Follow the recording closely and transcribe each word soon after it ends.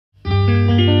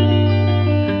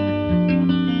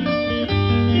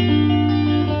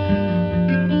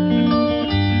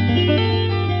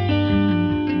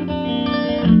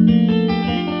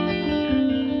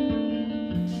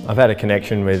had a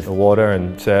connection with the water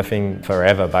and surfing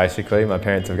forever, basically. My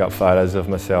parents have got photos of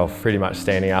myself pretty much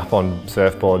standing up on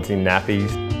surfboards in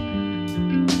nappies.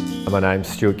 My name's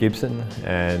Stuart Gibson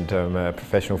and I'm a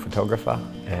professional photographer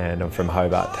and I'm from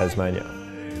Hobart, Tasmania.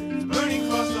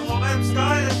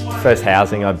 First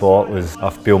housing I bought was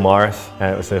off Bill Morris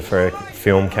and it was for a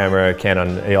film camera,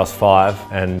 Canon EOS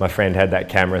 5, and my friend had that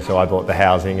camera so I bought the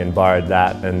housing and borrowed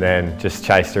that and then just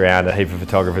chased around a heap of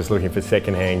photographers looking for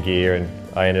second-hand gear, and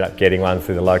I ended up getting one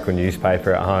through the local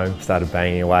newspaper at home. Started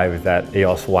banging away with that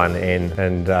EOS 1N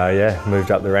and yeah,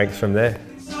 moved up the ranks from there.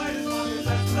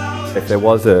 If there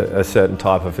was a certain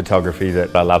type of photography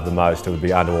that I love the most, it would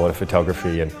be underwater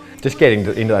photography, and just getting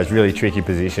into those really tricky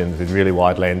positions with really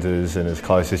wide lenses and as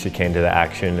close as you can to the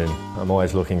action. And I'm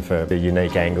always looking for the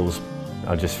unique angles.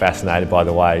 I'm just fascinated by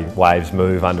the way waves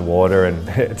move underwater, and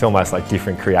it's almost like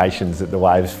different creations that the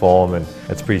waves form, and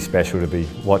it's pretty special to be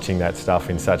watching that stuff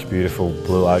in such beautiful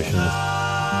blue oceans.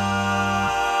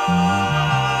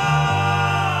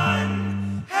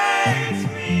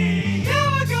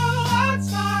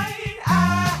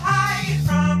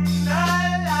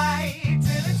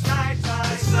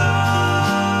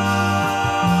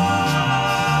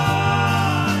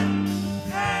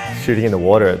 Shooting in the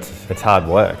water, it's hard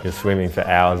work. You're swimming for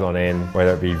hours on end,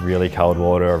 whether it be really cold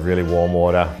water or really warm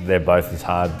water. They're both as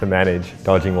hard to manage.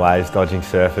 Dodging waves, dodging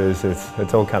surfers,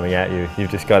 it's all coming at you. You've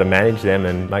just got to manage them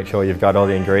and make sure you've got all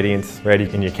the ingredients ready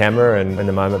in your camera, and when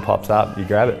the moment pops up, you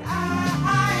grab it.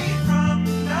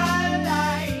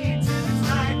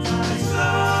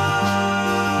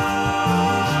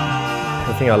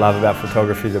 The thing I love about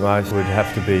photography the most would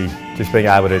have to be just being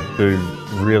able to do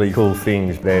really cool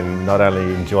things, then not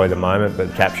only enjoy the moment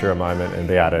but capture a moment and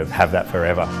be able to have that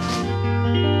forever.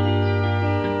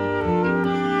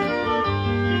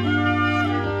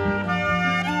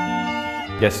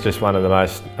 I guess just one of the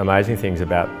most amazing things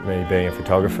about me being a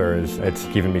photographer is it's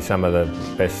given me some of the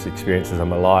best experiences of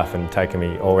my life and taken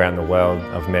me all around the world.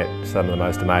 I've met some of the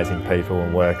most amazing people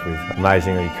and worked with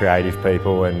amazingly creative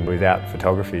people, and without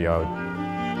photography I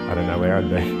don't know where I'd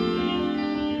be.